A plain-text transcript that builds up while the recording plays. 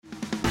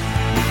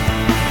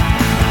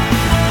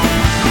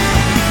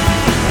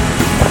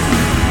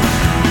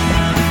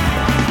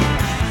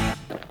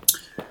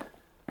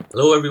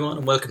Hello everyone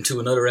and welcome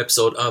to another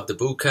episode of the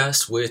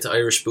Bootcast with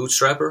Irish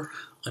Bootstrapper.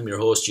 I'm your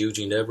host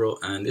Eugene Devereux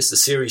and this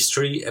is Series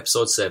 3,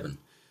 Episode 7.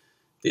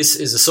 This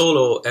is a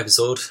solo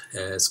episode.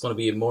 It's going to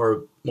be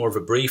more of a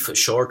brief,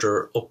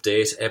 shorter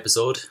update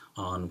episode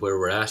on where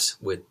we're at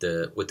with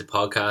the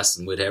podcast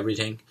and with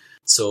everything.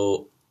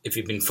 So if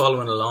you've been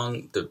following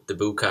along the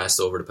Bootcast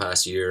over the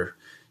past year,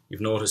 you've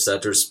noticed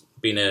that there's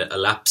been a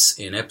lapse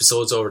in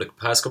episodes over the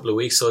past couple of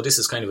weeks. So this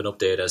is kind of an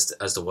update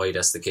as to why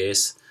that's the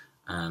case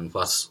and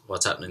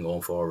what's happening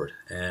going forward.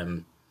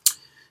 So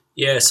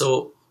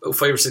about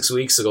 5 or 6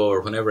 weeks ago,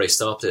 or whenever I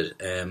stopped it,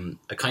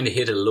 I kind of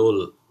hit a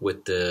lull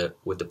with the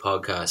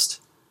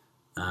podcast,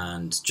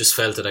 and just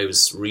felt that I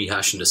was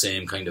rehashing the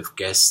same kind of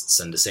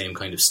guests and the same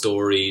kind of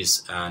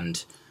stories,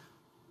 and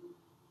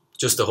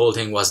just the whole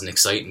thing wasn't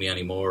exciting me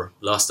anymore.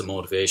 Lost the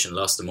motivation,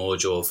 lost the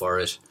mojo for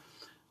it,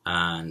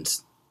 and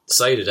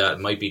decided that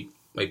it might be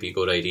a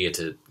good idea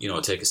to,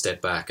 take a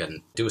step back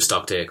and do a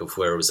stock take of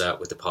where I was at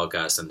with the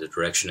podcast and the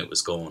direction it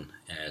was going.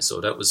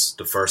 So that was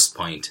the first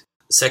point.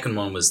 The second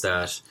one was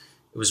that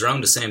it was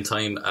around the same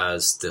time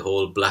as the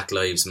whole Black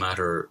Lives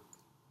Matter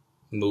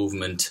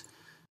movement.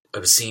 I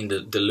was seeing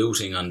the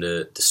looting on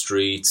the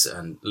streets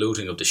and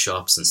looting of the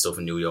shops and stuff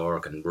in New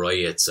York, and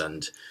riots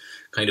and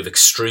kind of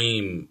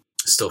extreme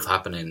stuff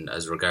happening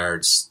as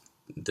regards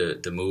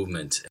the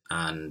movement.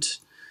 And,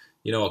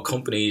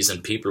 companies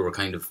and people were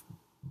kind of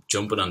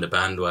jumping on the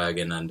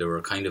bandwagon, and they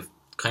were kind of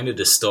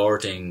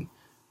distorting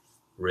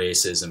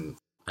racism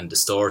and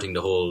distorting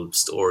the whole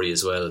story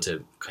as well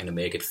to kind of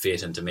make it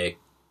fit and to make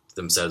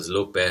themselves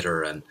look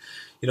better. And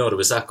there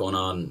was that going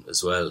on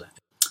as well.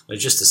 I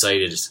just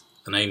decided,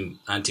 and I'm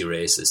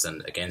anti-racist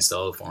and against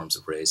all forms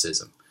of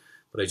racism,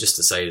 but I just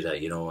decided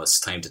that it's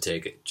time to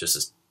take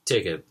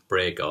a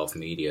break off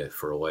media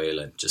for a while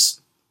and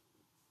just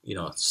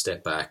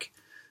step back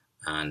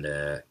and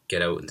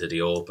get out into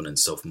the open and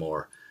stuff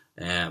more.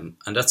 And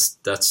that's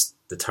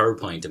the third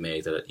point to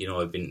make, that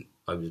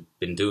I've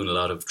been doing a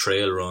lot of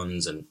trail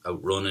runs and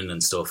out running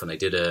and stuff, and I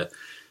did a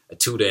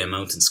 2-day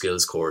mountain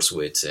skills course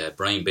with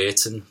Brian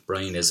Bateson.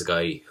 Brian is a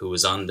guy who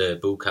was on the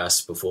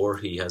Bootcast before.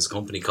 He has a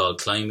company called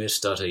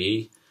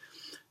Climate.ie.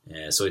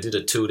 So I did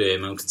a 2-day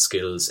mountain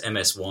skills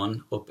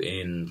MS1 up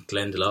in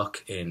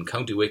Glendalough in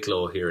County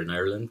Wicklow here in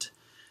Ireland.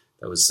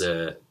 That was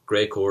a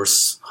great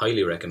course,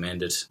 highly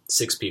recommended.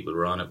 6 people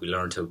were on it. We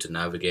learned how to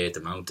navigate the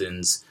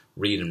mountains,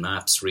 reading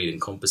maps, reading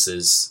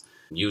compasses,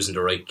 using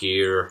the right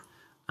gear,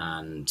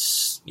 and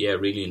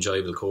really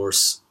enjoyable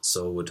course.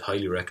 So would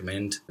highly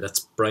recommend.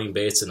 That's Brian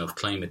Bateson of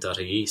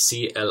Climate.ie,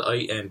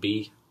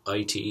 CLIMBIT.ie.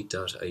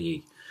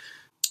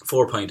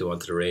 4 point I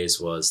wanted to raise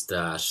was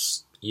that,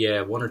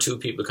 1 or 2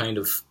 people kind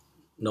of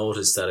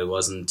noticed that I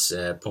wasn't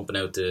pumping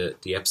out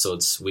the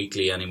episodes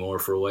weekly anymore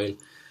for a while,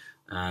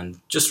 and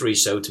just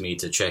reached out to me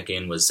to check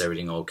in, was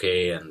everything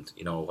okay, and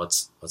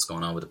what's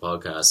going on with the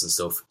podcast and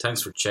stuff.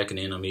 Thanks for checking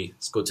in on me.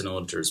 It's good to know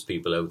that there's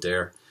people out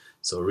there,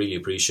 so really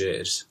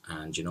appreciate it,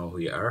 and you know who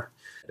you are.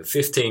 The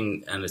fifth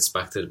thing, and it's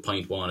back to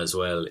point 1 as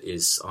well,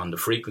 is on the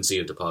frequency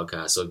of the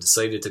podcast. So I've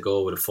decided to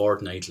go with a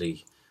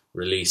fortnightly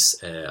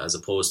release as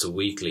opposed to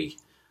weekly,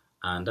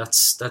 and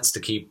that's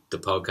to keep the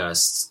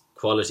podcast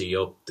quality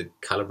up, the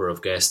caliber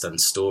of guest and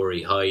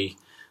story high,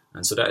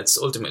 and so that it's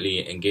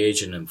ultimately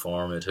engaging,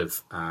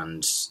 informative,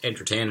 and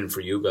entertaining for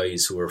you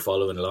guys who are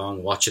following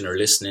along, watching or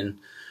listening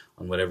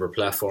on whatever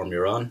platform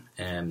you're on.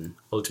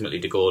 Ultimately,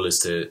 the goal is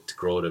to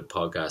grow the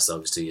podcast,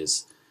 obviously,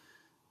 as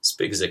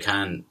big as I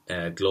can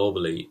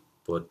globally,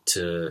 but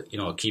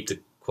keep the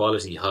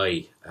quality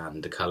high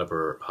and the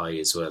caliber high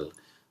as well.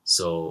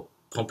 So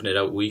pumping it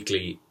out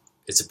weekly,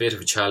 it's a bit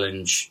of a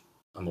challenge.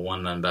 I'm a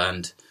one-man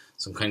band,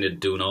 so I'm kind of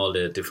doing all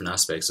the different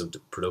aspects of the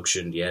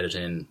production, the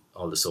editing,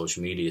 all the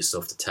social media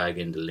stuff, the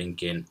tagging, the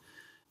linking,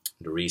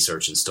 the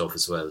research and stuff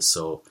as well.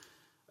 So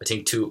I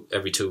think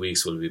every 2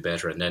 weeks will be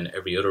better, and then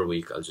every other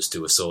week I'll just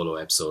do a solo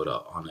episode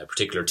on a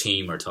particular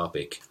theme or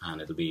topic,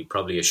 and it'll be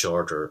probably a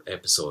shorter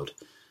episode.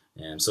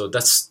 So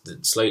that's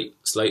the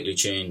slightly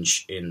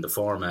change in the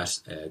format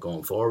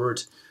going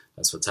forward.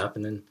 That's what's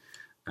happening.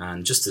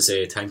 And just to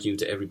say thank you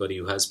to everybody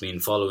who has been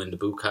following the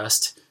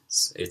Bootcast.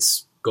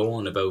 It's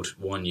going about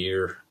 1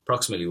 year,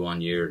 approximately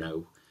 1 year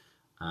now,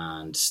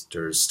 and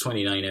there's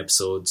 29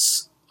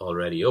 episodes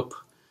already up.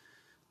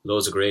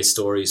 Loads of great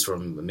stories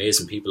from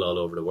amazing people all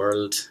over the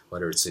world,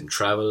 whether it's in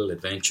travel,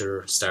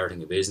 adventure,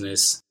 starting a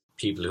business,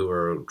 people who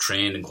are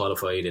trained and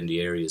qualified in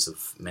the areas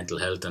of mental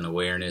health and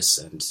awareness,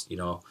 and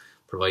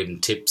providing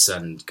tips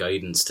and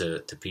guidance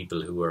to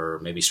people who are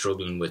maybe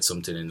struggling with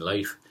something in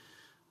life.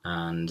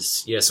 And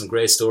some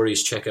great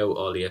stories. Check out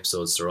all the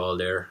episodes, they're all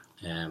there,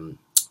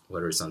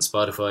 whether it's on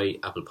Spotify,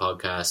 Apple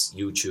Podcasts,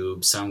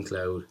 YouTube,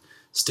 SoundCloud,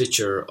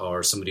 Stitcher,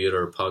 or some of the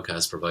other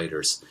podcast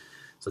providers.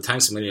 So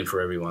thanks a million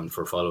for everyone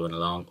for following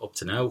along up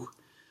to now.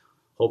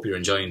 Hope you're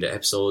enjoying the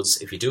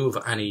episodes. If you do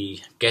have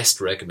any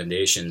guest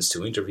recommendations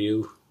to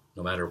interview,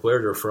 no matter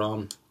where they're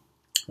from,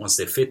 once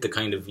they fit the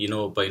kind of,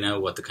 by now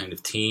what the kind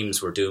of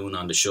themes we're doing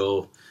on the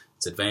show,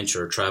 it's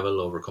adventure, travel,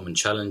 overcoming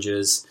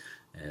challenges,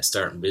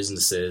 starting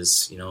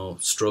businesses,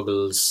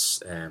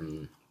 struggles,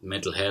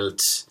 mental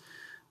health.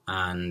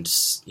 And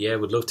yeah,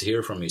 would love to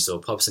hear from you. So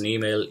pop us an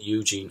email,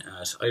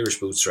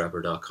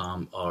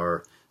 eugene@irishbootstrapper.com,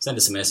 or send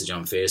us a message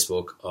on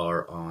Facebook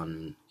or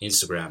on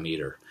Instagram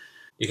either.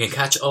 You can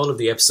catch all of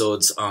the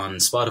episodes on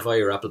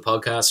Spotify or Apple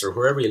Podcasts or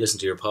wherever you listen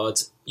to your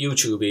pods,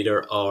 YouTube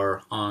either,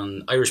 or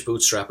on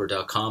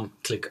irishbootstrapper.com.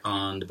 Click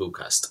on the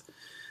Bootcast.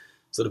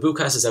 So the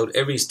Bootcast is out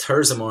every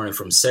Thursday morning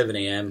from 7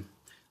 a.m.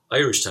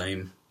 Irish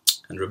time.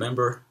 And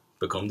remember,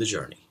 become the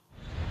journey.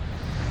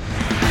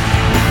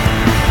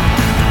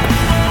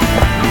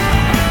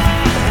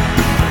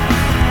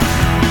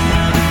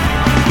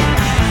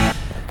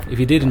 If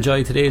you did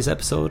enjoy today's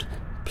episode,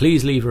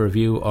 please leave a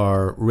review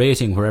or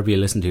rating wherever you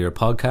listen to your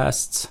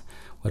podcasts,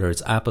 whether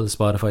it's Apple,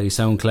 Spotify,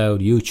 SoundCloud,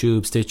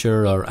 YouTube,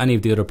 Stitcher, or any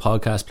of the other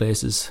podcast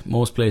places.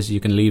 Most places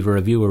you can leave a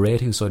review or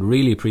rating, so I'd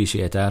really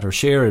appreciate that, or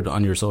share it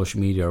on your social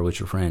media or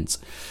with your friends.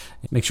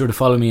 Make sure to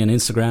follow me on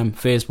Instagram,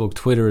 Facebook,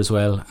 Twitter as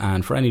well,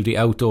 and for any of the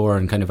outdoor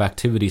and kind of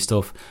activity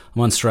stuff,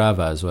 I'm on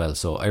Strava as well,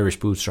 so Irish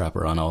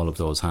Bootstrapper on all of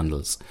those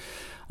handles.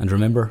 And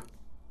remember,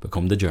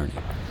 become the journey.